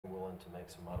to make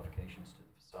some modifications to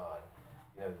the facade,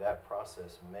 you know, that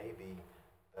process may be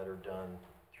better done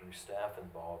through staff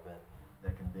involvement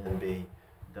that can then be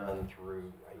done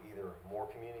through either more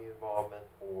community involvement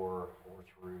or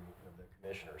through the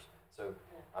commissioners. So,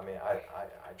 I mean,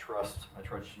 I trust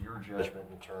your judgment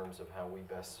in terms of how we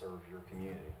best serve your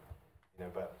community. You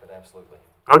know, but absolutely.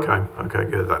 Okay,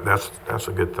 good. That's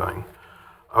a good thing.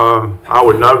 I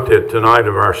would note that tonight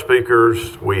of our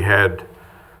speakers, we had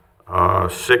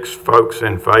 6 folks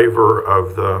in favor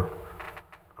of the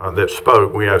that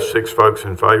spoke. We have 6 folks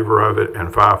in favor of it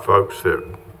and 5 folks that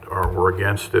were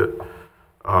against it.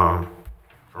 From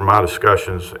my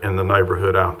discussions in the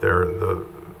neighborhood out there,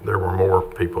 there were more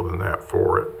people than that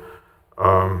for it.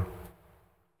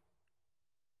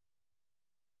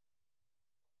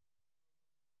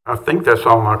 I think that's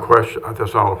all my question.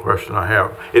 That's all the question I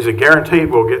have. Is it guaranteed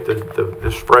we'll get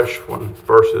this fresh one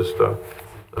versus the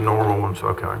normal ones?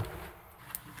 Okay.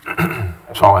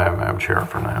 That's all I have, Madam Chair,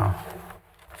 for now.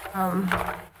 I'm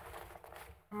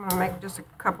going to make just a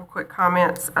couple quick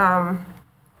comments.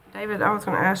 David, I was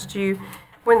going to ask you,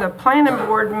 when the planning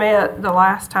board met the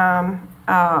last time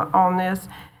on this,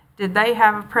 did they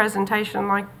have a presentation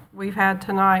like we've had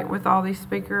tonight with all these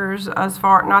speakers, as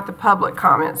far, not the public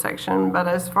comment section, but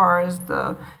as far as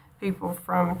the people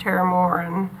from Terramore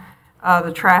and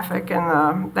the traffic and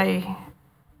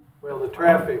Well, the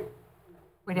traffic.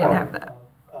 We didn't have that.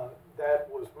 That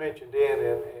was mentioned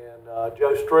and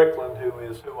Joe Strickland, who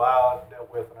I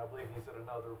dealt with, and I believe he's at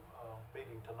another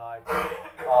meeting tonight,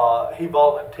 he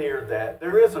volunteered that.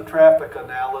 There is a traffic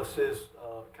analysis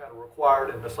kind of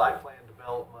required in the site plan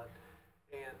development,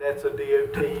 and that's a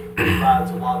DOT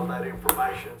provides a lot of that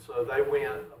information, so they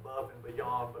went above and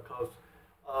beyond because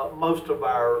most of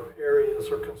our areas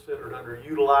are considered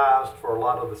underutilized for a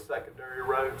lot of the secondary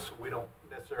roads, so we don't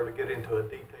necessarily get into a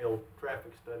detailed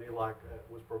traffic study like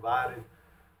was provided.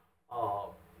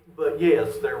 But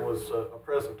yes, there was a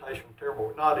presentation from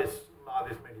Terramore. Not as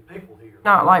many people here.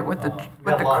 Not like with the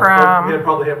crime. We had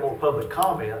probably had more public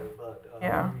comment, but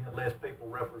yeah, we had less people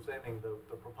representing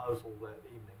the proposal that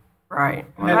evening. Right.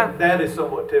 Well, that is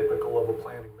somewhat typical of a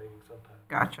planning meeting sometimes.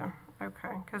 Gotcha.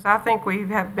 Okay. Because I think we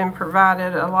have been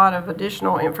provided a lot of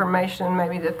additional information,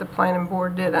 maybe that the planning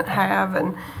board didn't have,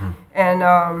 and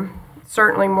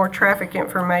certainly more traffic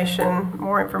information,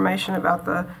 more information about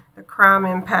the crime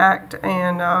impact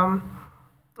and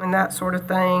that sort of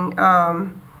thing.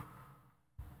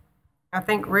 I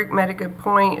think Rick made a good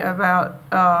point about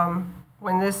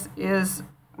when this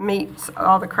meets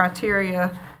all the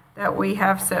criteria that we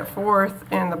have set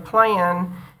forth in the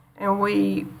plan, and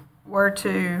we were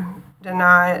to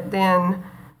deny it, then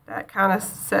that kind of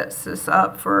sets us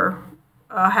up for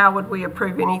how would we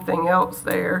approve anything else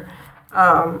there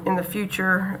in the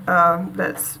future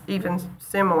that's even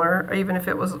similar, even if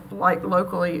it was like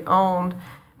locally owned.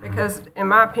 Because in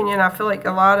my opinion, I feel like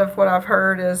a lot of what I've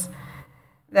heard is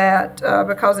that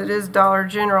because it is Dollar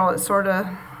General, it's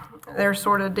they're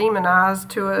sort of demonized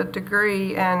to a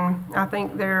degree, and I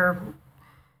think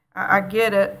I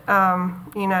get it.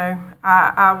 You know,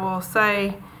 I will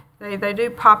say they do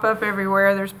pop up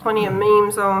everywhere. There's plenty of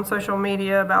memes on social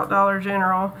media about Dollar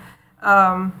General.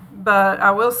 But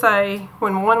I will say,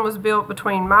 when one was built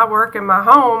between my work and my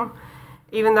home,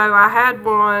 even though I had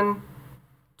one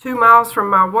 2 miles from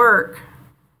my work,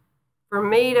 for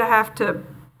me to have to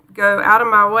go out of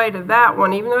my way to that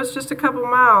one, even though it's just a couple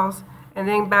miles, and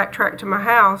then backtrack to my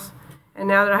house, and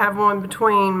now that I have one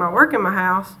between my work and my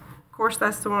house, of course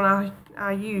that's the one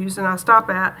I use and I stop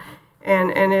at,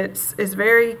 and it's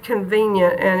very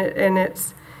convenient,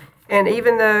 and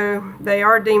even though they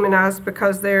are demonized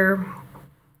because they're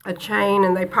a chain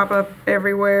and they pop up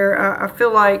everywhere, I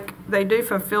feel like they do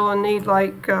fulfill a need,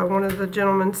 like one of the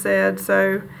gentlemen said.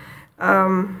 So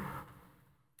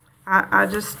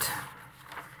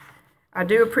I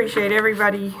do appreciate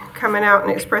everybody coming out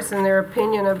and expressing their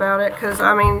opinion about it, because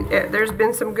I mean there's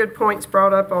been some good points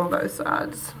brought up on both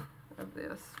sides of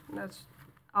this. And that's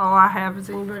all I have. Does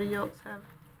anybody else have?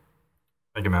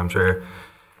 Thank you, Madam Chair.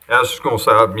 I was just going to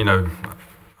say, you know,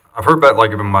 I've heard about,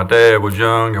 like, when my dad was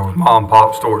young, there was mom and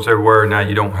pop stores everywhere. Now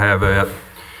you don't have that.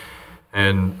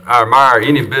 And I admire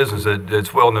any business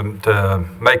that's willing to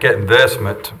make that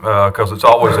investment, because it's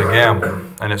always a gamble,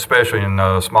 and especially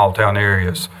in small town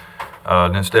areas.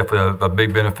 And it's definitely a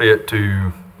big benefit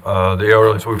to the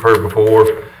elderly, as we've heard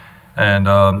before. And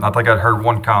I think I'd heard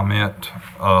one comment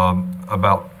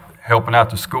about helping out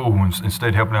the school. Instead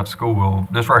of helping out the school, well,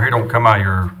 this right here don't come out of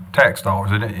your tax dollars.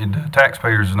 The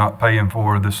taxpayers is not paying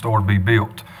for this store to be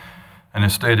built. And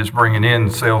instead it's bringing in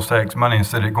sales tax money.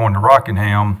 Instead of going to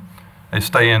Rockingham, it's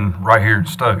staying right here in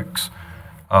Stokes.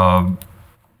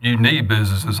 you need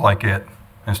businesses like that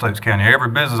in Stokes County. Every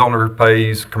business owner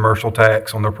pays commercial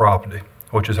tax on their property,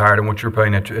 which is higher than what you're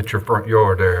paying at your front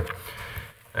yard there.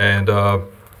 And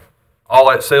all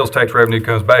that sales tax revenue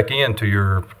comes back into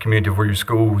your community for your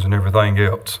schools and everything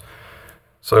else.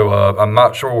 So I'm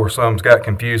not sure where some's got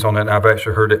confused on that, and I've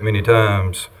actually heard it many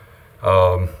times.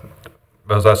 But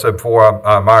as I said before,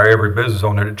 I admire every business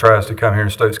owner that tries to come here in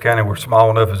Stokes County. We're small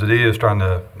enough as it is, trying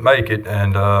to make it,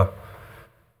 and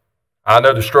I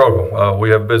know the struggle. We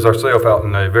have a business ourselves out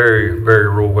in a very, very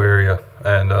rural area,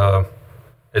 and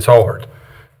it's hard.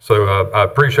 So I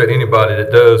appreciate anybody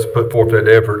that does put forth that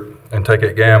effort and take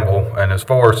that gamble. And as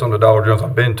far as some of the Dollar Generals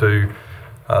I've been to,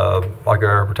 like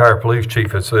our retired police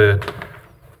chief has said,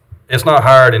 it's not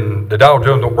higher than, the Dollar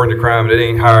General don't bring the crime, it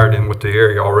ain't higher than what the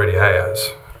area already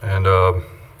has. And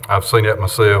I've seen that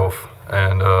myself,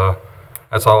 and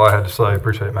that's all I had to say.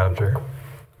 Appreciate it, Madam Chair.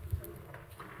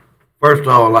 First of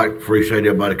all, I'd like to appreciate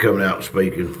everybody coming out and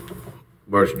speaking,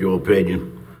 versus your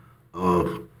opinion.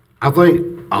 I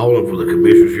think all of the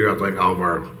commissioners here, I think all of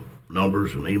our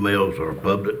numbers and emails are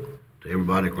public to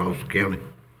everybody across the county.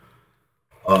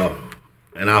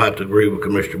 And I'll have to agree with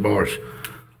Commissioner Morris.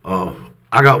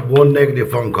 I got one negative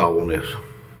phone call on this.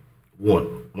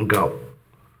 One call.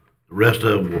 The rest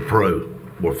of them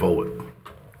were for it.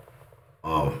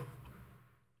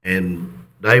 And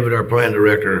David, our plan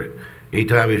director,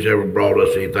 anytime he's ever brought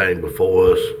us anything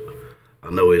before us, I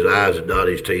know his I's are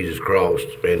dotted, his T's is crossed,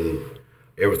 and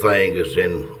everything is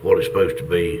in what it's supposed to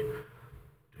be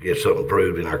to get something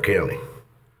approved in our county.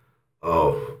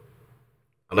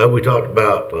 I know we talked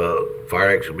about fire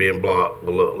exits being blocked.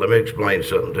 Well, look, let me explain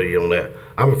something to you on that.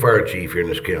 I'm a fire chief here in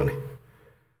this county.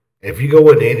 If you go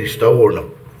into any store and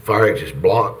the fire exit's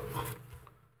blocked,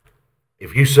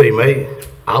 if you see me,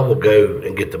 I will go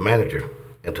and get the manager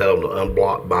and tell them to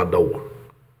unblock my door.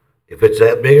 If it's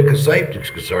that big of a safety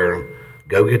concern,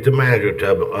 go get the manager and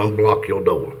tell them to unblock your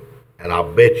door. And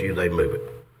I'll bet you they move it.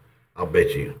 I'll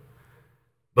bet you.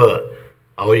 But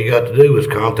all you got to do is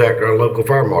contact our local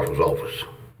fire marshal's office.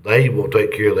 They will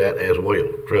take care of that as well.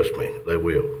 Trust me, they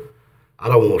will. I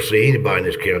don't want to see anybody in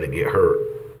this county get hurt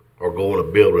or go in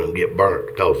a building and get burnt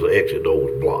because the exit door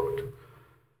was blocked.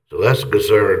 So that's a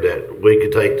concern that we can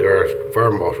take to our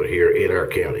fire marshal here in our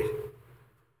county.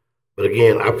 But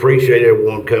again, I appreciate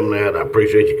everyone coming out. I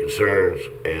appreciate your concerns,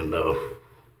 and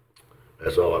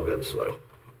that's all I've got to say.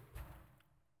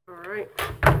 All right.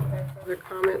 Other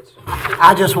comments?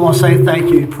 I just want to say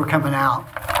thank you for coming out.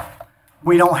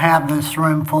 We don't have this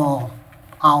room full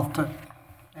often,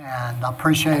 and I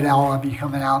appreciate all of you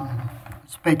coming out and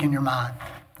speaking your mind.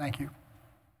 Thank you.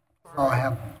 That's all I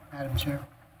have, Madam Chair.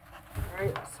 All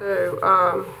right,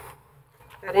 so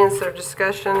that ends our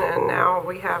discussion, and now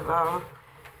we have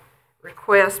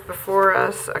request before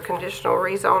us, a conditional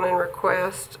rezoning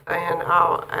request, and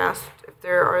I'll ask if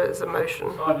there is a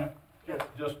motion. Sonia,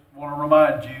 just want to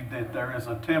remind you that there is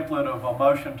a template of a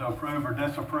motion to approve or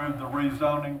disapprove the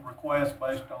rezoning request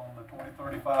based on the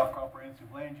 2035 comprehensive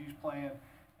land use plan,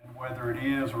 and whether it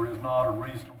is or is not a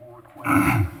reasonable request.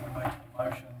 We'll make the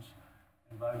motions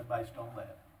and vote based on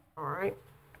that. All right.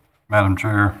 Madam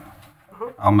Chair,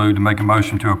 I'll move to make a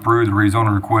motion to approve the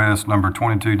rezoning request number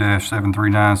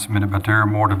 22-739 submitted by Terra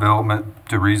Moore Development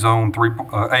to rezone 3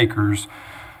 acres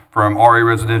from RA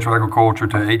Residential Agriculture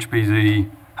to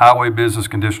HPZ Highway Business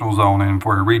Conditional Zoning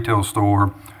for a retail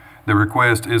store. The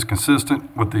request is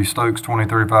consistent with the Stokes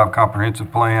 2035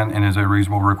 Comprehensive Plan and is a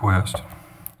reasonable request.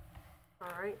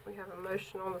 All right, we have a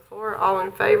motion on the floor. All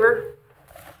in favor?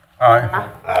 Aye.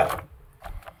 Aye.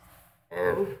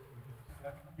 And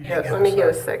let me get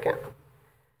a second.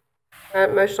 All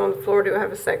right, motion on the floor. Do I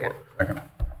have a second? Second.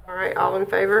 All right, all in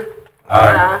favor?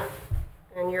 Aye.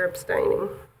 And you're abstaining.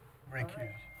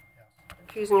 Recuse.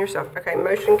 Accusing yourself. Okay,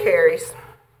 motion carries.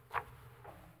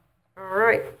 All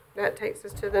right, that takes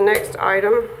us to the next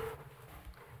item,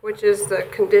 which is the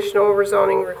conditional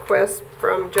rezoning request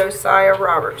from Josiah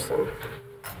Robertson.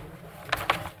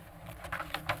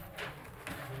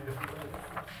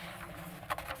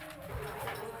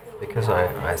 Because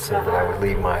I said that I would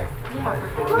leave my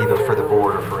either for the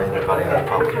board or for anybody in the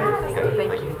public. Okay,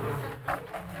 thank you.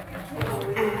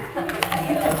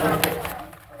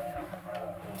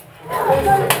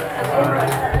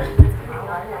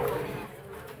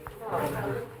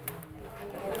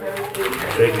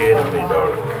 Shake hands with me,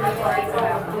 darling.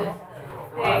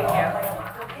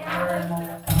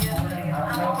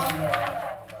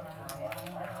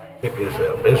 Check this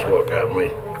out. This is what got me.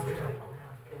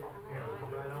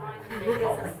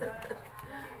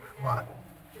 What?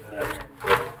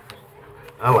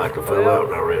 I like to fill out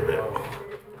when I read that.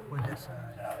 What is that?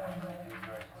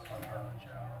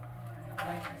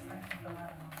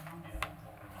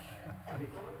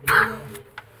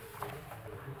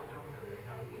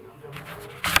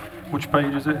 Which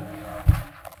page is it?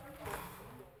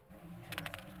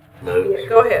 No.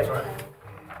 Go ahead.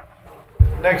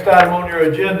 Next item on your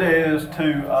agenda is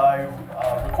a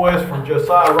request from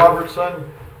Josiah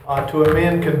Robertson to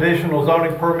amend conditional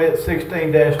zoning permit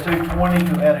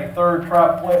 16-220 to add a third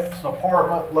triplex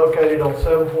apartment located on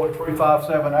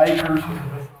 7.357 acres,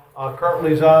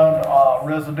 currently zoned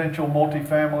residential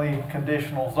multifamily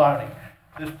conditional zoning.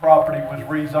 This property was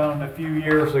rezoned a few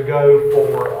years ago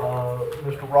for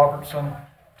Mr. Robertson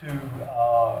to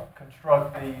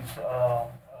construct these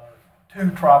two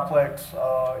triplex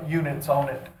units on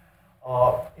it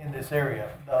in this area.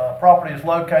 The property is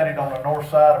located on the north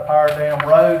side of Power Dam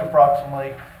Road,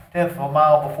 approximately 1/10 of a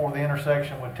mile before the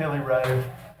intersection with Tilly Road,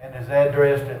 and is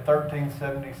addressed at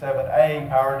 1377A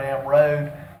Power Dam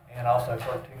Road and also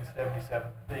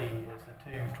 1377B is the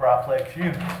two triplex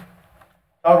units.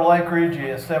 Total acreage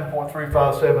is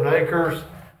 7.357 acres.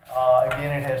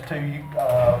 Again, it has two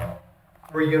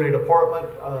 3-unit apartment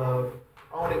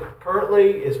on it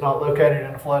currently. It's not located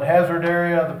in a flood hazard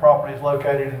area. The property is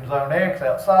located in Zone X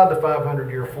outside the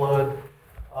 500-year flood.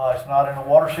 It's not in a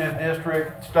watershed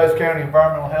district. Stokes County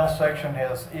Environmental Health Section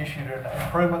has issued an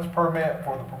improvements permit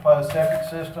for the proposed septic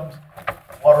systems.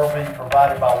 Water will be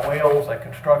provided by wells. A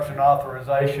construction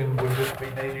authorization would just be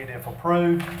needed if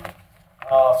approved.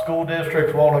 School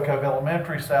districts: Walnut Cove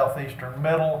Elementary, Southeastern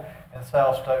Middle, and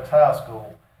South Stokes High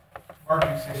School.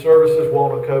 Emergency services: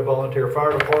 Walnut Cove Volunteer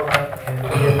Fire Department and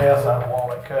EMS out of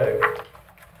Walnut Cove.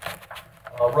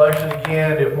 Erosion,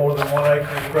 again, if more than 1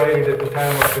 acre is graded at the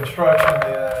time of construction,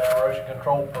 then an erosion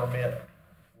control permit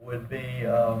would be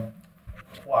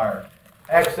required.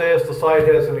 Access: the site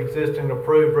has an existing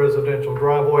approved residential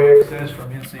driveway access from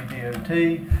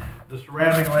NCDOT. The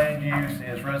surrounding land use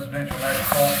is residential and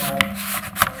agricultural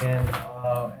and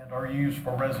are used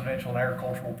for residential and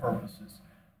agricultural purposes.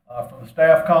 For the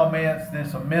staff comments,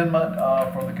 this amendment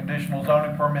for the conditional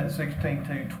zoning permit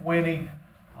 16-220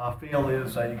 I feel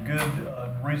is a good,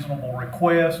 reasonable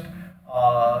request.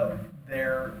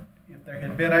 If they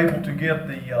had been able to get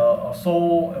the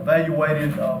soil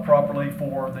evaluated properly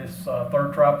for this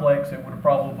third triplex, it would have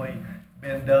probably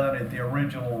been done at the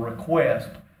original request.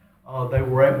 They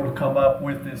were able to come up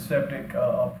with this septic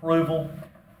approval.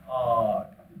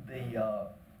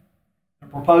 The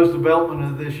proposed development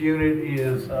of this unit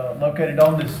is located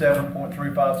on this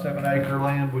 7.357 acre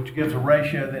land, which gives a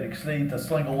ratio that exceeds the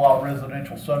single lot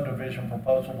residential subdivision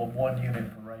proposal of 1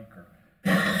 unit per acre.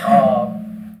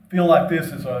 Feel like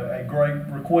this is a great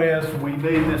request. We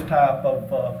need this type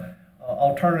of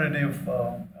alternative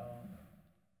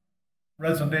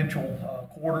residential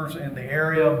quarters in the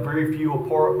area. Very few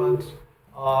apartments,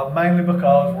 mainly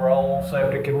because we're all on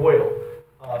septic and well.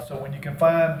 So when you can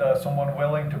find someone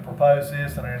willing to propose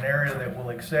this in an area that will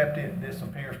accept it, this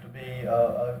appears to be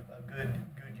a good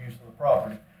use of the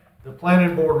property. The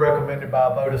planning board recommended by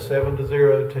a vote of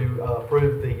 7-0 to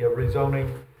approve the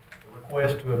rezoning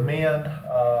request to amend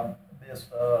this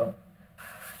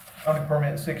zoning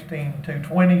permit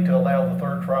 16-220 to allow the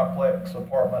third triplex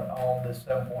apartment on this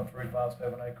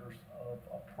 7.357 acres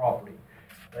of property.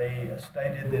 They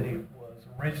stated that it was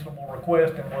a reasonable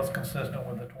request and was consistent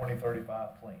with the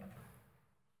 2035 plan.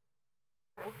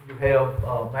 You have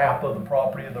a map of the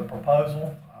property of the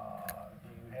proposal. Do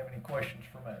you have any questions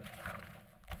for me?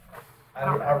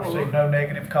 I received no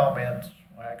negative comments.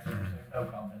 I actually received no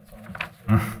comments on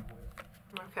this.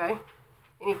 Okay.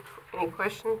 Any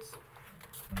questions?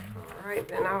 All right,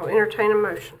 then I'll entertain a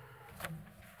motion.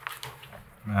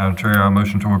 Madam Chair, I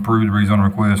motion to approve the rezone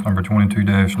request number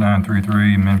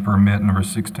 22-933, amend permit number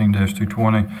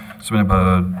 16-220, submitted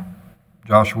by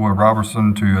Joshua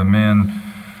Robertson to amend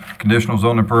conditional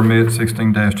zoning permit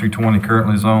 16-220,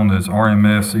 currently zoned as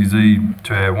RMS-CZ,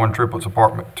 to add 1 triplex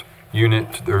apartment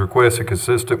unit. The request is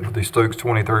consistent with the Stokes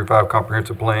 2035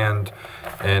 comprehensive plan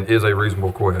and is a reasonable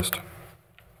request.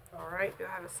 All right, do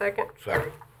I have a second?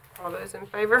 Second. All those in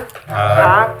favor?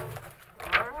 Aye.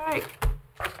 All right.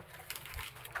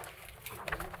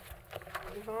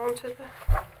 Move on to the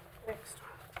next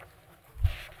one.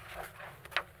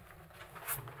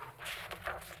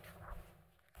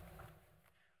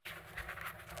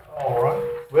 All right.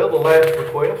 Well, the last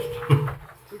request.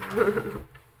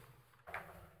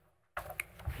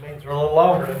 Means we're a little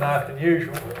longer tonight than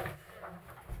usual.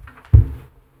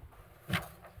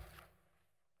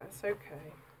 That's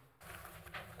okay.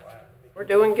 We're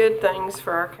doing good things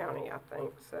for our county, I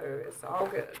think, so it's all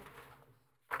good.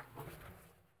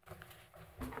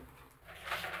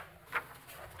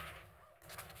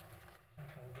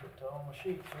 Get on my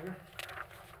sheets here.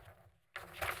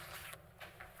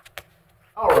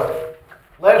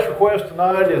 Last request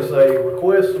tonight is a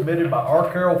request submitted by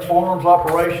R. Carroll Farms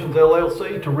Operations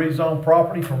LLC to rezone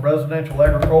property from residential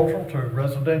agricultural to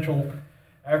residential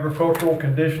agricultural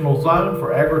conditional zone for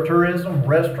agritourism,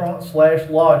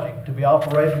 restaurant/lodging to be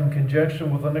operated in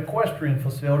conjunction with an equestrian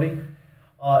facility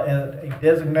at a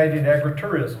designated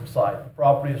agritourism site. The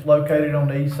property is located on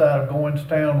the east side of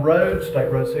Goinstown Road,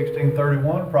 State Road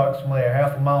 1631, approximately a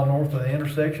half a mile north of the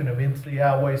intersection of NC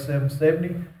Highway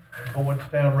 770 and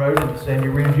Goinstown Road in the Sandy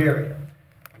Ridge area.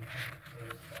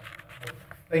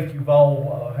 I think you've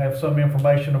all have some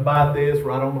information about this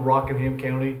right on the Rockingham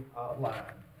County line.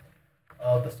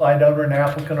 The site owner and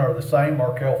applicant are the same,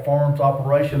 R. Carroll Farms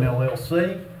Operation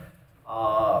LLC.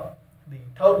 The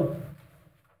total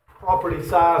property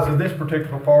size of this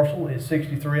particular parcel is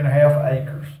 63.5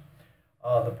 acres.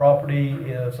 The property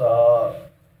is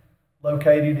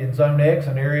located in Zone X,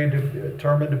 an area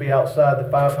determined to be outside the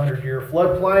 500-year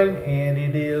floodplain, and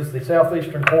it is the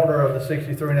southeastern corner of the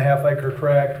 63.5 acre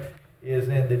tract is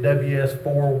in the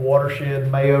WS4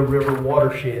 watershed, Mayo River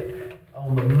watershed.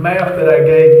 On the map that I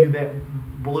gave you,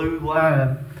 that blue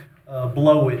line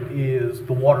below it is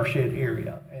the watershed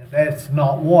area. And that's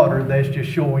not water, that's just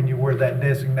showing you where that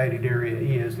designated area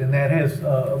is. And that has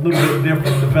a little bit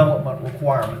different development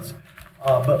requirements.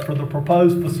 But for the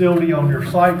proposed facility on your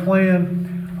site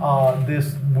plan,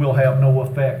 this will have no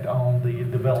effect on the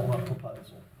development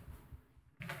proposal.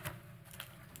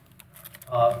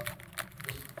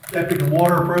 Septic and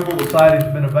water approval, the site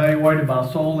has been evaluated by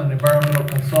soil and environmental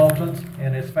consultants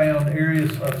and has found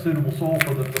areas of suitable soil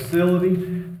for the facility.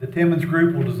 The Timmons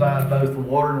Group will design both the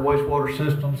water and wastewater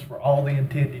systems for all the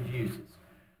intended uses.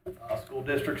 School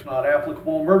districts not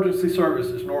applicable. Emergency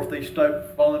services, Northeast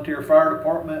Stoke Volunteer Fire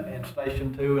Department and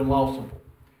Station 2 in Lawsonville.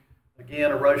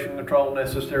 Again, erosion control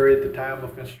necessary at the time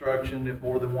of construction if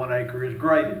more than 1 acre is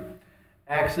graded.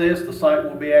 Access, the site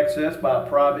will be accessed by a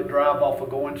private drive off of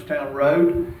Goinstown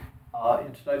Road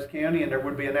in Stokes County, and there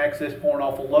would be an access point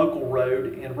off a local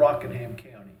road in Rockingham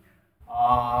County.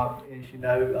 As you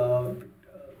know,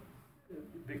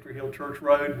 Victory Hill Church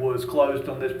Road was closed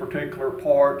on this particular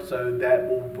part, so that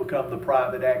will become the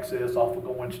private access off of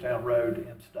Goinstown Road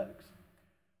in Stokes.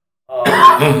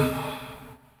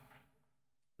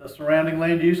 The surrounding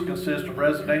land use consists of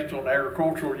residential and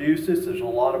agricultural uses. There's a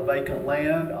lot of vacant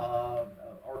land.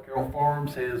 Carroll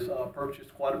Farms has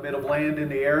purchased quite a bit of land in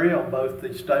the area on both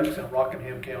the Stokes and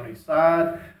Rockingham County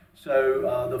side,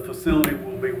 so the facility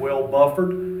will be well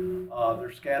buffered.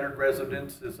 There's scattered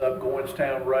residences up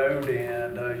Goinstown Road,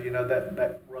 and you know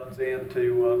that runs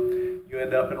into you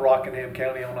end up in Rockingham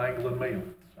County on Angle and Mill.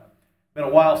 So, been a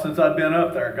while since I've been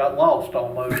up there. Got lost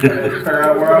almost. Had to figure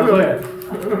out where I was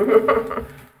at.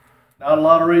 Not a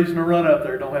lot of reason to run up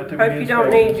there. Don't have too many. Hope you don't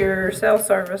need your cell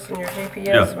service and your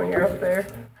GPS when you're up there.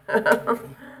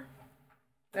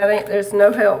 There's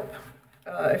no help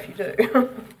if you do.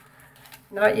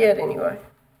 Not yet, anyway.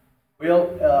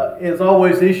 Well, as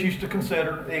always, issues to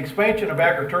consider. The expansion of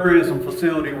agritourism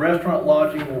facility, restaurant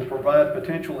lodging will provide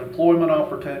potential employment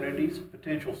opportunities,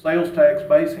 potential sales tax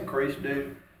base increase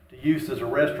due to use as a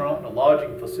restaurant and a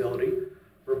lodging facility,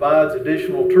 provides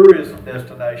additional tourism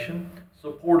destination,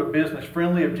 support a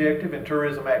business-friendly objective in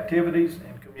tourism activities,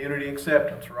 and community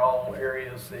acceptance are all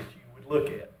areas that you would look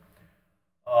at.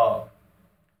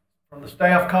 From the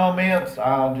staff comments,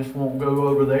 I just won't go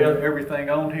over everything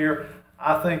on here.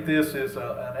 I think this is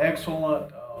an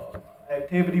excellent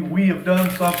activity. We have done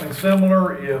something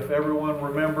similar, if everyone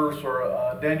remembers,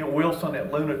 Daniel Wilson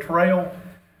at Luna Trail.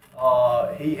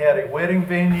 He had a wedding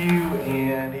venue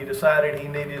and he decided he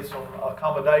needed some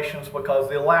accommodations because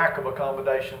of the lack of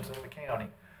accommodations in the county,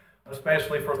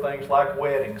 especially for things like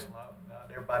weddings. Not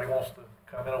everybody wants to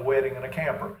come in a wedding in a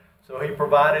camper. So he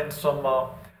provided some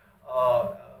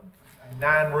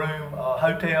 9-room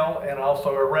hotel and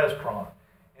also a restaurant.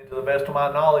 And to the best of my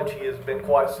knowledge, he has been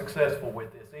quite successful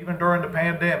with this. Even during the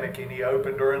pandemic, and he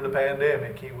opened during the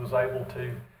pandemic, he was able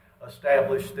to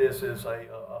establish this as a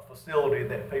facility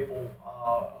that people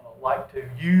like to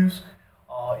use.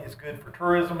 It's good for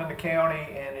tourism in the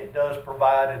county, and it does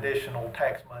provide additional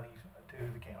tax money to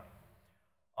the county.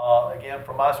 Again,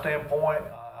 from my standpoint,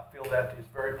 I feel that is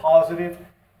very positive.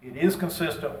 It is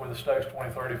consistent with the Stokes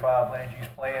 2035 land use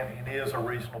plan. It is a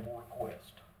reasonable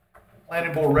request. The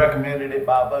planning board recommended it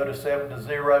by a vote of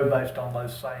 7-0 based on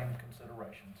those same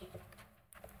considerations.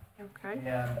 Okay.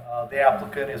 And the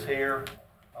applicant is here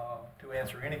to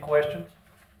answer any questions.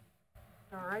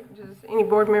 All right. Does any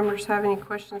board members have any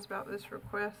questions about this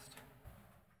request?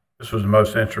 This was the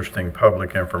most interesting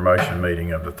public information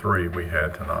meeting of the 3 we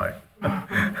had tonight.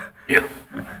 Yeah.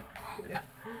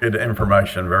 Good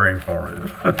information, very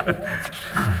informative.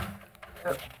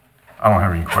 I don't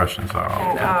have any questions at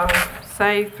all. And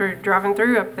say through driving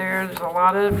through up there, there's a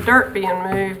lot of dirt being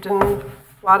moved and a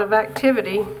lot of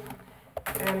activity,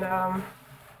 and a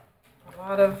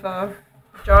lot of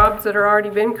jobs that are already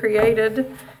been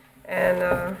created, and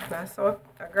that's a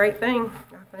great thing.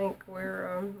 I think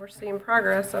we're seeing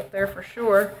progress up there for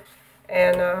sure,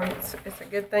 and it's a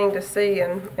good thing to see.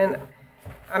 And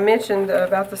I mentioned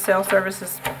about the cell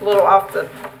services a little off the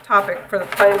topic for the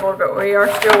planning board, but we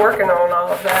are still working on all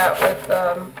of that with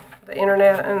the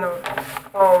internet and the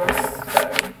phones.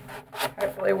 So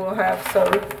hopefully we'll have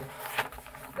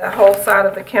the whole side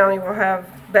of the county will have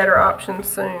better options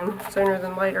sooner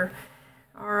than later.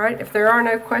 All right, if there are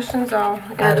no questions, I'll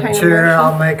entertain a Madam motion. Chair,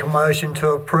 I'll make a motion to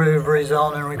approve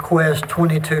rezoning request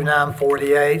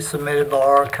 22948 submitted by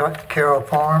R. Carroll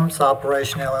Farms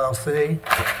Operation LLC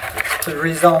to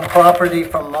rezone property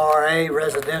from RA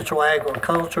Residential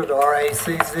Agriculture to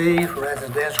RACZ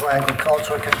Residential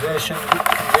Agricultural Conditional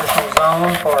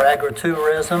Zone for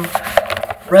agritourism.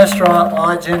 Restaurant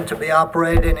lodging to be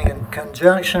operated in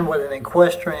conjunction with an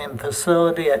equestrian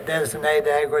facility at designated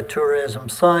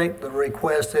agritourism site. The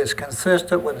request is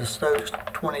consistent with the Stokes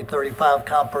 2035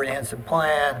 comprehensive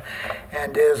plan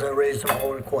and is a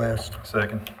reasonable request.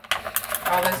 Second.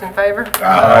 All those in favor?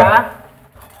 Aye.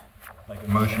 Make a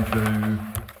motion to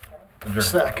adjourn.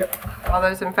 Second. All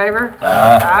those in favor?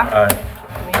 Aye.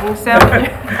 Meeting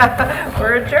 7.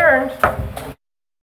 We're adjourned.